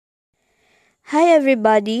Hi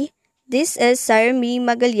everybody, this is Sarami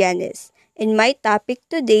Magallanes, and my topic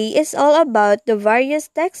today is all about the various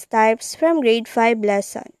text types from grade 5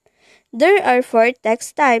 lesson. There are 4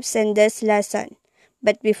 text types in this lesson,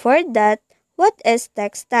 but before that, what is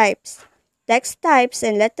text types? Text types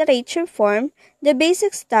in literature form the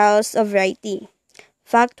basic styles of writing.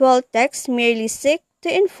 Factual texts merely seek to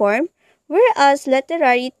inform, whereas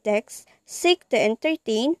literary texts seek to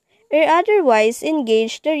entertain or otherwise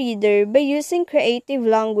engage the reader by using creative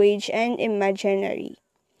language and imaginary.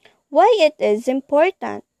 Why it is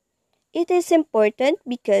important? It is important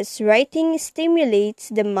because writing stimulates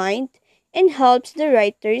the mind and helps the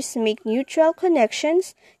writers make neutral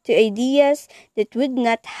connections to ideas that would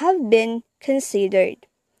not have been considered.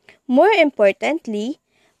 More importantly,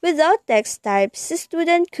 without text types, the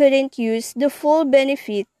student couldn't use the full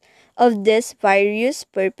benefit of these various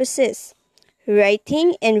purposes.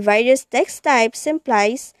 Writing in various text types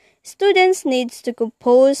implies students needs to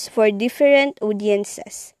compose for different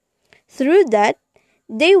audiences. Through that,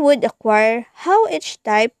 they would acquire how each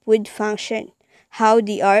type would function, how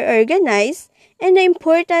they are organized, and the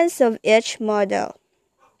importance of each model.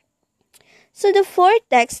 So the 4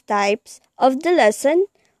 text types of the lesson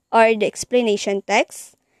are the explanation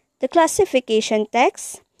text, the classification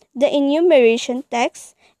text, the enumeration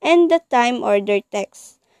text, and the time order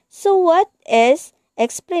text. So what is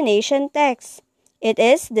explanation text? It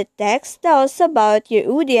is the text tells about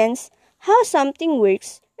your audience, how something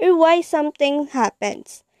works, or why something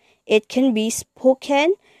happens. It can be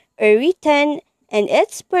spoken or written, and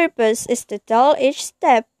its purpose is to tell each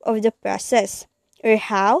step of the process, or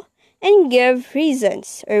how, and give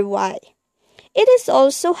reasons or why. It is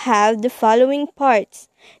also have the following parts.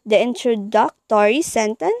 The introductory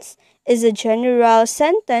sentence is a general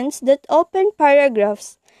sentence that open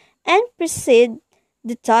paragraphs and precede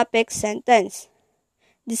the topic sentence.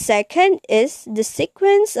 The second is the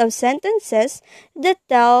sequence of sentences that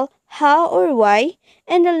tell how or why,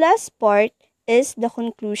 and the last part is the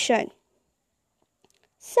conclusion.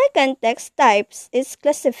 Second text types is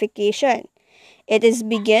classification. It is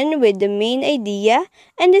begin with the main idea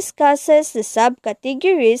and discusses the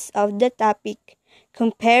subcategories of the topic,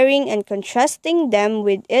 comparing and contrasting them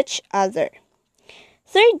with each other.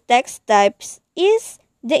 Third text types is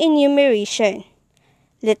the enumeration.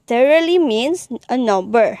 Literally means a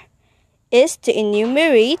number. Is to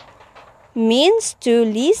enumerate means to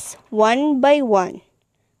list one by one.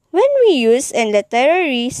 When we use in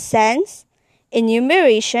literary sense,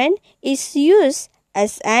 enumeration is used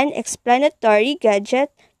as an explanatory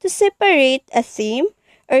gadget to separate a theme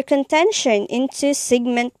or contention into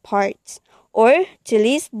segment parts, or to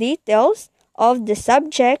list details of the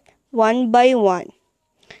subject one by one.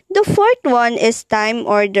 The fourth one is time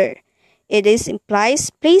order. It implies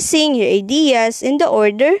placing your ideas in the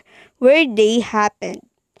order where they happened.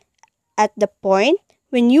 At the point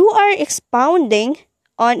when you are expounding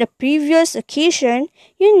on a previous occasion,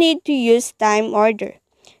 you need to use time order.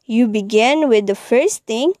 You begin with the first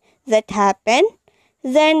thing that happened,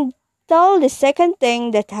 then tell the second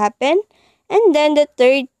thing that happened, and then the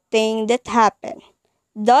third thing that happened.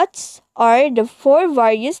 Dots are the 4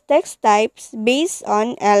 various text types based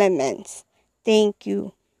on elements. Thank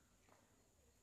you.